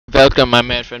Welcome, my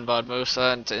man friend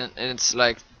Bodmosa, and it's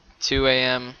like 2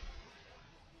 a.m.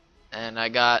 and I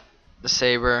got the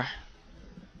saber.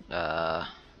 What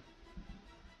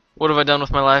have I done with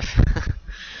my life?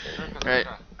 Right.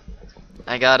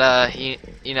 I got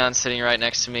Enon sitting right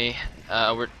next to me.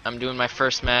 I'm doing my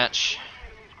first match.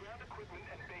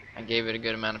 I gave it a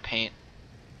good amount of paint.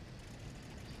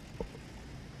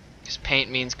 Because paint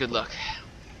means good luck.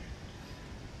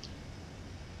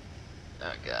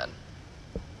 Oh god.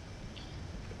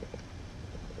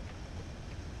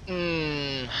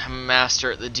 I'm a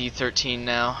master at the D13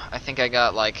 now. I think I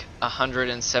got like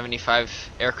 175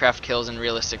 aircraft kills in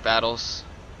realistic battles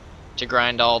to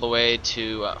grind all the way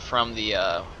to from the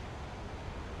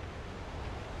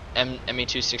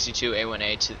ME262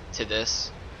 A1A to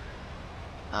this.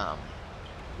 I'm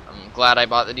glad I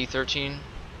bought the D13,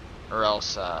 or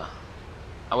else I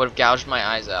would have gouged my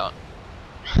eyes out.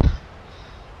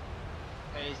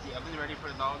 Hey, is the oven ready for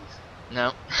the dogs?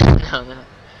 No, no.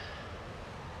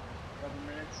 11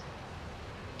 minutes?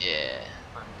 Yeah.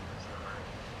 5 minutes, alright.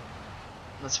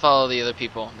 Let's follow the other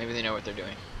people. Maybe they know what they're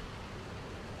doing.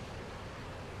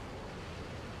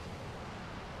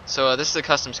 So this is a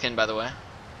custom skin, by the way,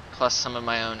 plus some of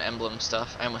my own emblem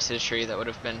stuff. I almost hit a tree. That would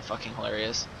have been fucking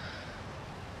hilarious.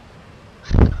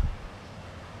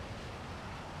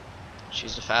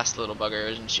 She's a fast little bugger,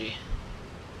 isn't she?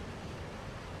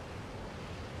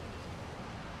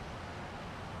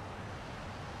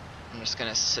 I'm just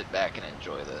gonna sit back and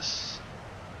enjoy this.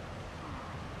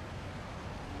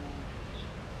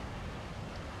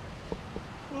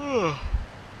 Oh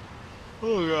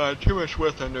god, too much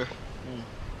War Thunder.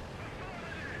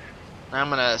 I'm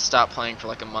gonna stop playing for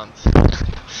like a month.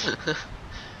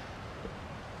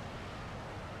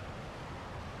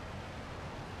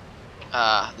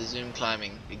 The zoom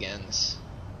climbing begins.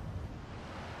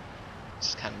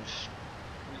 It's kind of...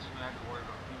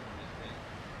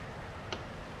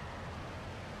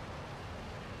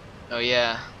 Oh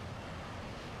yeah.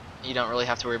 You don't really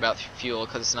have to worry about fuel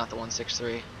because it's not the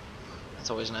 163. That's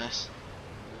always nice.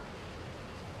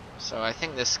 So I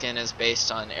think this skin is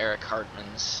based on Eric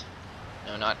Hartman's...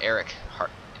 No, not Eric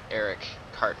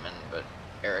Cartman, but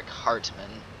Eric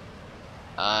Hartman,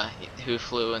 who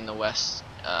flew in the West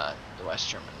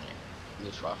German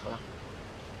Luftwaffe,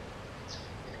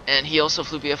 and he also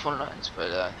flew BF-109s.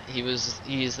 But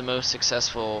he is the most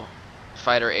successful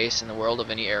fighter ace in the world of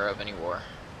any era of any war.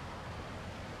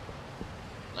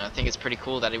 And I think it's pretty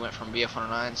cool that he went from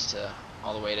BF-109s to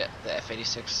all the way to the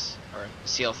F-86 or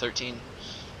cl13.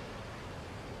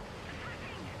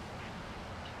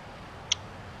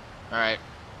 Alright,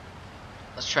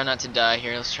 let's try not to die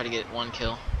here. Let's try to get one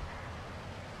kill.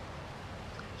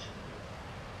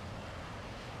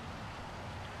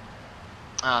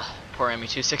 Poor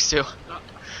ME262.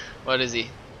 What is he?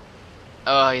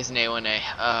 Oh, he's an A1A.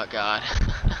 Oh god.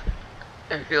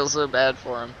 I feel so bad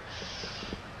for him.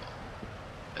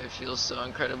 I feel so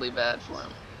incredibly bad for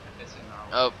him.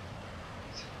 Oh.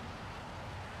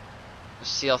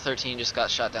 CL13 just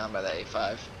got shot down by that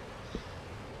A5.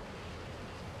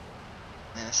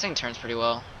 Man, this thing turns pretty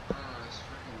well. Oh, these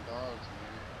freaking dogs,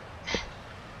 man.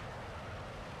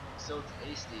 So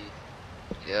tasty.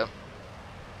 Yep.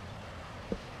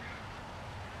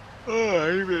 Oh,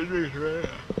 I even drink right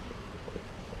now.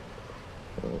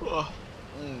 Oh,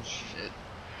 shit.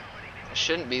 I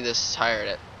shouldn't be this tired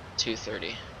at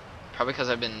 2:30. Probably because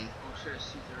I've been... Oh shit,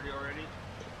 it's 2:30 already?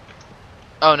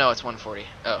 Oh no, it's 1:40.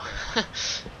 Oh.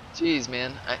 Jeez,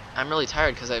 man. I'm really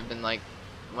tired because I've been like...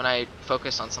 When I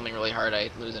focus on something really hard, I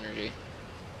lose energy.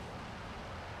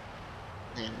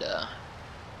 And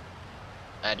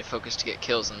I had to focus to get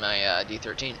kills in my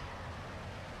D13.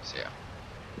 So yeah.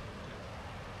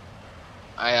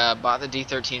 I bought the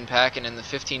D13 pack, and in the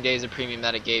 15 days of premium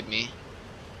that it gave me,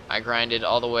 I grinded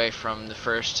all the way from the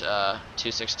first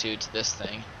 262 to this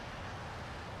thing.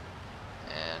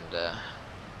 And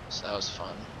so that was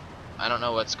fun. I don't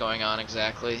know what's going on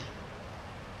exactly.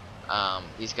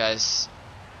 These guys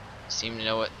seem to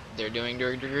know what they're doing to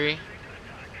a degree,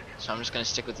 so I'm just gonna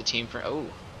stick with the team for... Oh,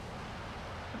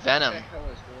 Venom. What the hell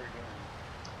is Dory doing?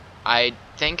 I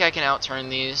think I can outturn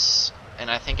these,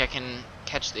 and I think I can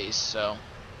catch these, so...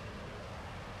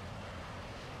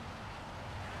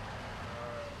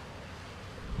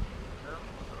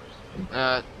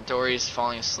 Dory's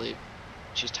falling asleep.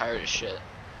 She's tired as shit.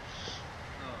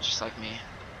 Just like me.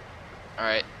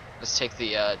 Alright, let's take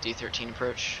the D13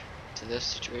 approach to this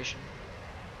situation.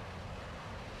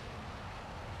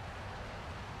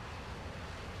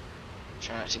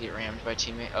 Try not to get rammed by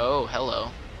teammate. Oh,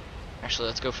 hello. Actually,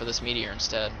 let's go for this meteor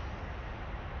instead.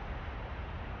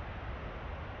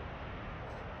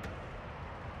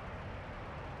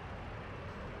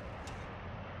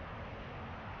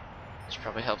 Should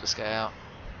probably help this guy out.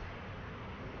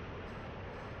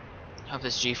 Hope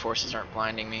his G-forces aren't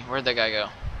blinding me. Where'd that guy go?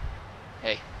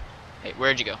 Hey. Hey,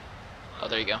 where'd you go? Oh,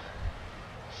 there you go.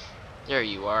 There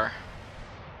you are.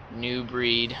 New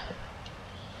breed.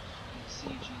 See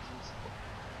Jesus.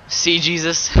 See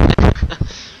Jesus?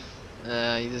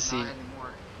 He's a see. Not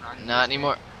anymore. Not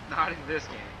anymore. Not in this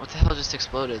game. What the hell just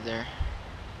exploded there?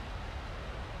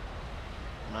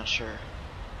 I'm not sure.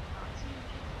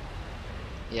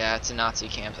 Yeah, it's a Nazi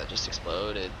camp that just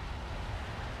exploded.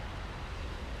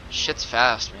 Shit's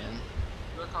fast, man.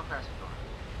 Look how fast we're going.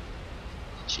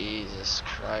 Jesus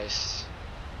Christ.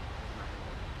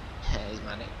 He's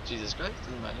my name. Jesus Christ,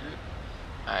 he's my name.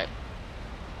 Alright.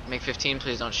 Make 15,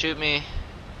 please don't shoot me.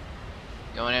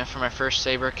 Going in for my first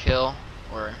saber kill,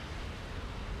 or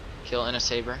kill in a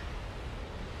saber.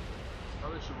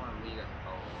 Probably should want to lead it.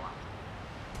 Oh, wow.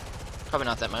 Probably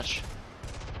not that much.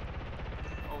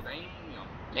 Oh, damn.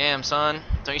 Damn, son.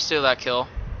 Don't you steal that kill.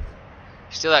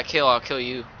 If you steal that kill, I'll kill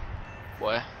you.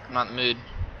 Boy, I'm not in the mood.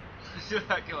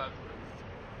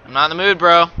 I'm not in the mood,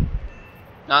 bro.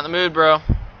 Not in the mood, bro.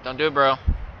 Don't do it, bro.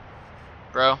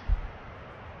 Bro.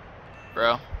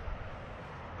 Bro.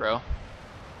 Bro.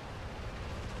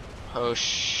 Oh,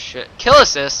 shit. Kill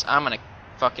assist! I'm gonna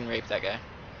fucking rape that guy.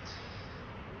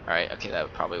 Alright, okay,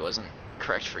 that probably wasn't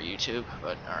correct for YouTube,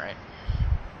 but alright.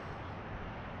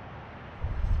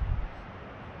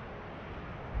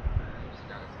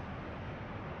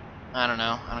 I don't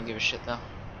know. I don't give a shit, though.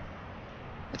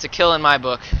 It's a kill in my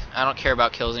book. I don't care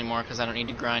about kills anymore because I don't need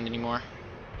to grind anymore.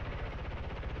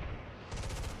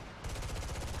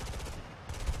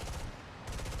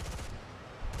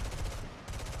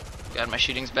 God, my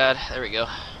shooting's bad. There we go.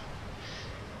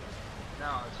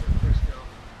 Now it's your first kill.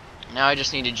 Now I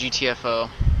just need a GTFO.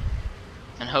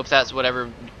 And hope that's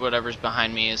whatever's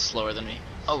behind me is slower than me.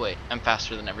 Oh wait, I'm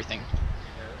faster than everything. Yeah,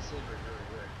 that saber's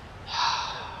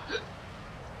really good.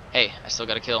 Hey, I still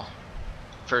got a kill.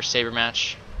 First saber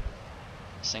match.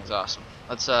 This thing's awesome.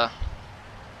 Let's try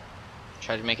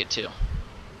to make it 2.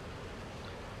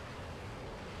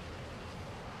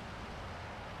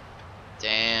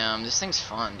 Damn, this thing's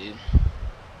fun, dude.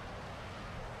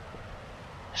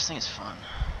 This thing is fun.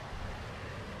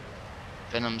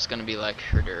 Venom's gonna be like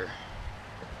herder.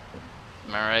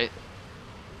 Am I right?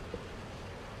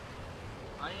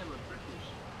 I am a British.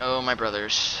 Oh, my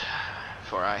brothers,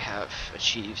 for I have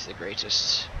achieved the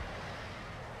greatest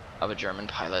of a German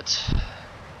pilot.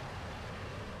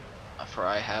 For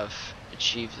I have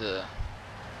achieved the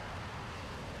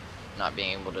not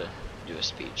being able to do a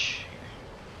speech.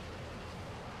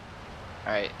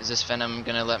 Alright, is this Venom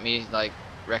gonna let me, like,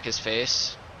 wreck his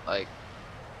face? Like,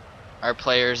 our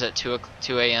players at 2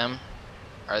 a.m.,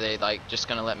 are they, like, just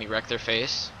gonna let me wreck their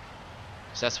face?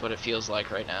 'Cause that's what it feels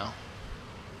like right now.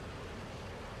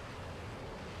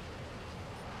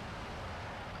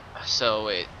 So,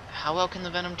 wait, how well can the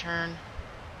Venom turn?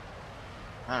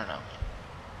 I don't know.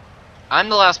 I'm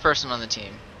the last person on the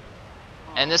team.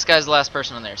 And this guy's the last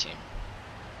person on their team.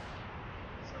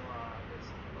 So, this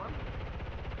one?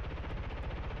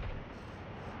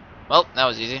 Well, that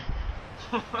was easy.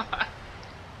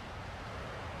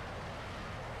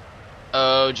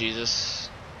 Oh, Jesus.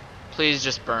 Please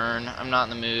just burn. I'm not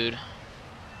in the mood.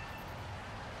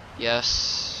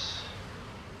 Yes.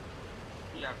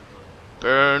 Yeah.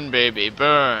 Burn, baby,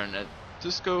 burn.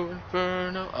 Disco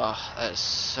Inferno. Oh, that is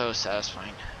so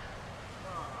satisfying.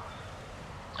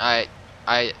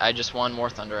 I just won War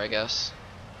Thunder, I guess.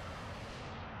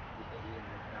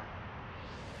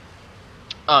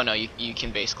 Oh no, you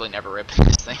can basically never rip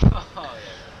this thing. Oh, yeah,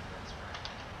 that's right.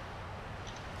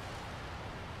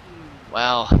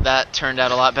 Well, that turned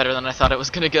out a lot better than I thought it was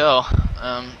gonna go.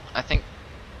 I think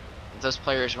those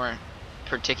players weren't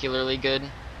particularly good.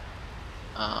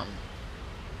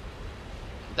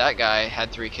 That guy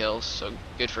had 3 kills, so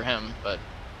good for him, but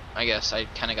I guess I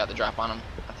kind of got the drop on him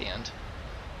at the end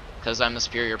because I'm the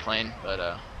superior plane.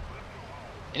 But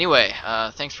anyway,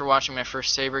 thanks for watching my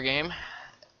first Saber game.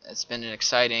 It's been an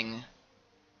exciting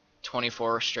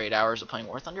 24 straight hours of playing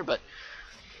War Thunder, but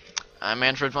I'm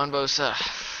Manfred von Bosa.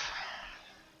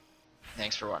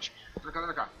 Thanks for watching.